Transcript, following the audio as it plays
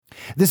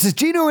This is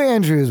Gino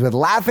Andrews with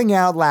Laughing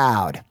Out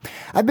Loud.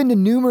 I've been to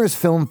numerous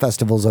film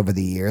festivals over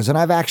the years, and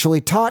I've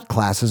actually taught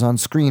classes on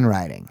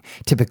screenwriting.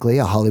 Typically,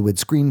 a Hollywood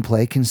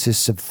screenplay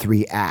consists of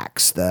 3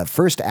 acts. The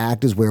first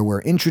act is where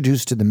we're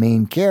introduced to the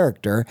main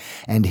character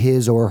and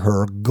his or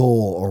her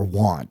goal or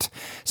want.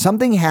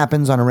 Something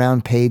happens on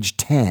around page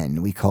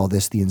 10. We call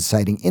this the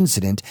inciting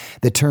incident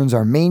that turns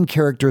our main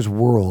character's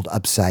world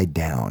upside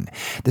down.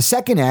 The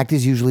second act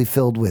is usually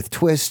filled with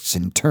twists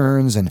and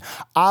turns and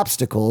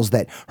obstacles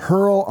that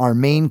hurl our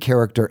main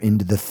character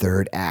into the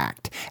third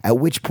act, at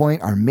which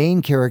point our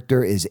main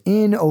character is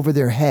in over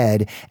their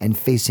head and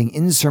facing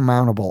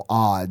insurmountable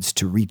odds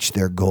to reach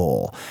their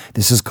goal.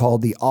 This is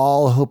called the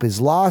all hope is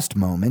lost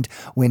moment,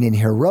 when in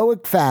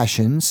heroic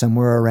fashion,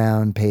 somewhere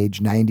around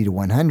page 90 to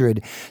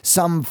 100,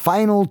 some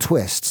final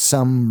twist,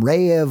 some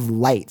ray of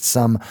light,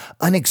 some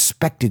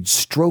unexpected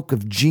stroke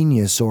of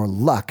genius or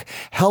luck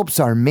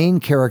helps our main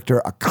character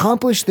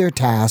accomplish their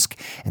task,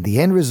 and the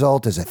end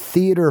result is a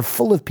theater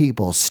full of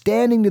people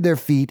standing to their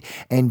feet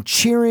and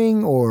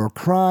cheering or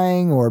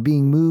crying or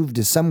being moved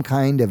to some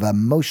kind of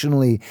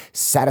emotionally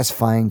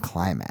satisfying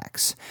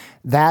climax.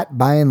 That,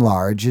 by and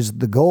large, is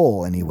the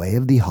goal, anyway,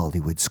 of the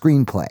Hollywood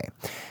screenplay.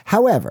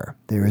 However,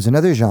 there is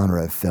another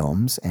genre of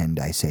films, and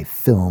I say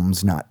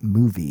films, not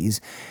movies,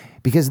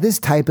 because this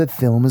type of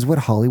film is what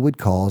Hollywood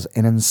calls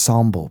an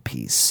ensemble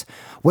piece.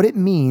 What it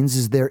means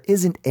is there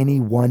isn't any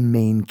one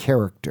main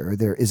character,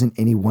 there isn't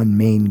any one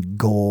main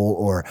goal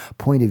or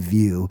point of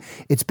view.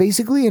 It's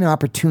basically an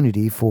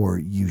opportunity for,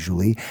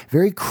 usually,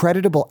 very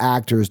creditable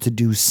actors to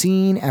do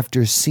scene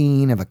after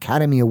scene of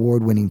Academy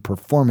Award-winning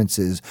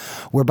performances,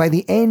 where by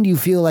the end you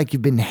feel like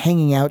you've been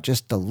hanging out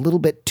just a little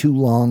bit too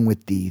long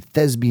with the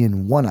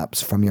thespian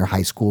one-ups from your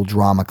high school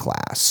drama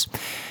class.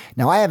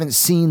 Now, I haven't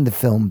seen the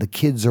film The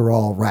Kids Are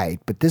All Right,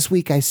 but this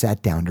week I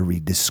sat down to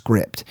read the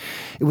script.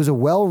 It was a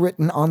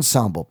well-written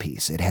ensemble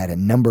piece. It had a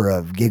number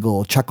of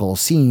giggle, chuckle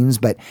scenes,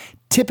 but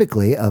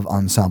typically of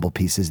ensemble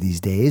pieces these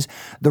days,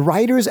 the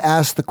writers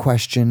ask the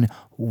question,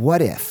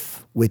 what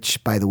if?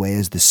 Which, by the way,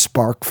 is the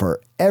spark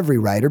for every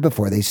writer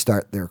before they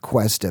start their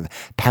quest of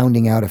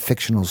pounding out a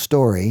fictional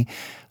story.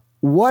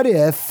 What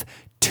if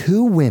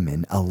 2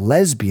 women, a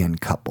lesbian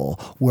couple,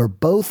 were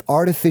both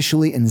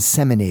artificially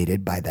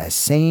inseminated by the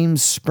same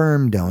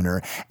sperm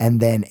donor, and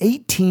then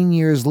 18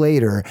 years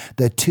later,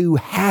 the 2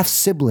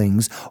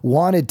 half-siblings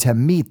wanted to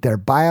meet their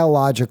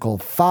biological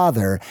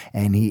father,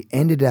 and he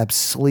ended up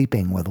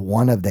sleeping with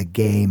one of the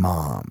gay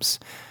moms?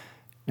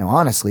 Now,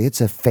 honestly,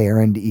 it's a fair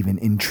and even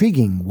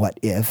intriguing what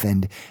if,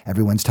 and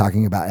everyone's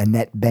talking about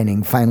Annette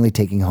Bening finally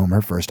taking home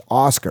her first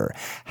Oscar.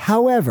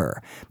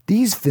 However,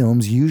 these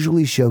films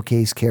usually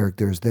showcase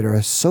characters that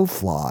are so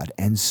flawed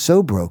and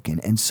so broken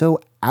and so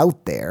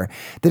out there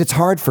that it's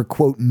hard for,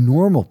 quote,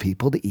 normal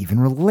people to even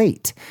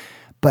relate.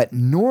 But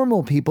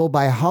normal people,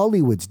 by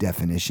Hollywood's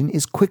definition,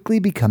 is quickly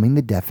becoming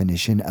the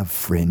definition of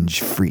fringe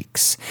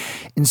freaks.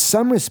 In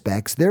some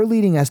respects, they're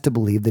leading us to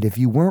believe that if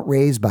you weren't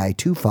raised by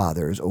 2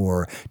 fathers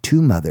or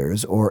 2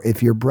 mothers, or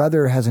if your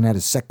brother hasn't had a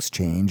sex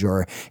change,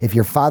 or if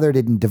your father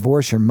didn't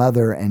divorce your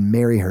mother and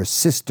marry her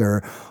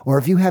sister, or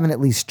if you haven't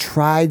at least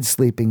tried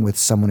sleeping with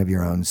someone of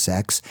your own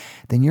sex,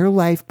 then your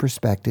life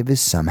perspective is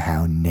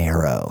somehow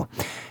narrow.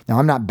 Now,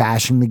 I'm not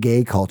bashing the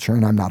gay culture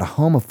and I'm not a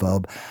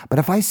homophobe, but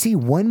if I see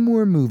one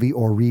more movie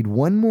or read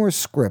one more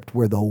script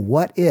where the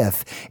what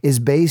if is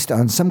based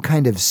on some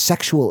kind of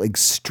sexual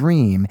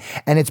extreme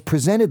and it's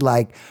presented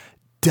like,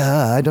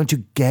 duh, don't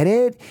you get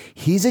it?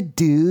 He's a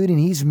dude and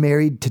he's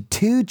married to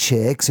 2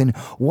 chicks and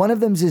one of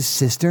them's his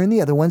sister and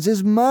the other one's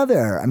his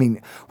mother. I mean,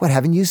 what,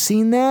 haven't you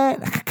seen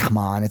that? Come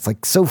on, it's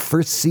like so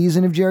first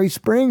season of Jerry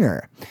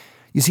Springer.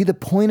 You see, the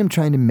point I'm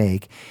trying to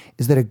make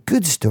is that a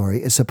good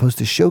story is supposed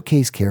to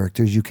showcase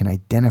characters you can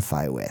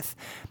identify with,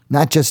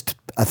 not just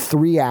a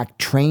 3-act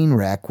train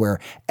wreck where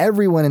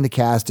everyone in the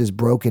cast is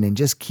broken and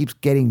just keeps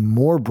getting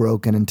more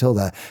broken until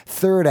the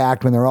 3rd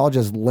act when they're all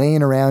just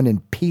laying around in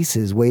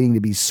pieces waiting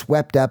to be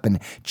swept up and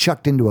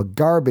chucked into a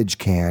garbage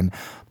can,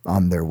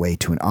 on their way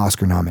to an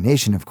Oscar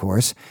nomination, of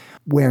course,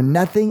 where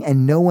nothing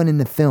and no one in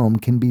the film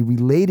can be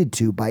related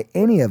to by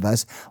any of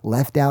us,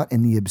 left out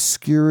in the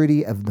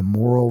obscurity of the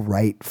moral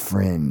right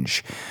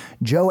fringe.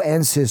 Joe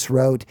Ensis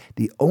wrote,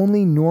 "The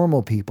only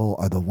normal people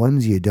are the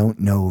ones you don't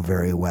know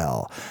very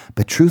well."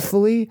 But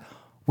truthfully,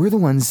 we're the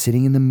ones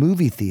sitting in the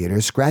movie theater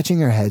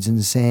scratching our heads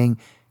and saying,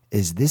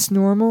 is this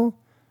normal?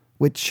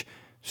 Which,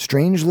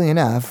 strangely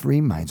enough,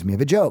 reminds me of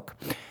a joke.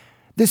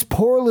 This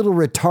poor little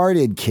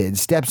retarded kid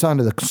steps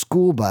onto the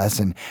school bus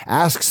and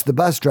asks the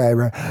bus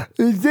driver,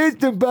 "Is this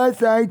the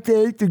bus I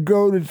take to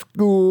go to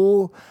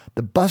school?"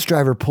 The bus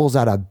driver pulls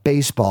out a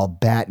baseball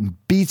bat and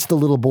beats the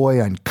little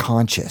boy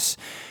unconscious.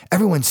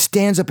 Everyone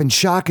stands up in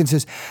shock and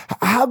says,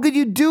 "How could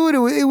you do it?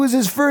 It was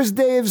his first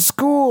day of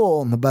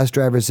school." And the bus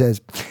driver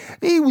says,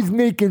 "He was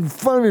making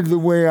fun of the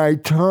way I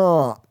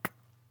talk."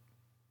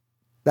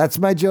 That's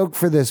my joke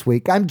for this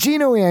week. I'm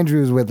Gino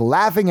Andrews with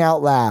Laughing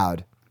Out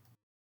Loud.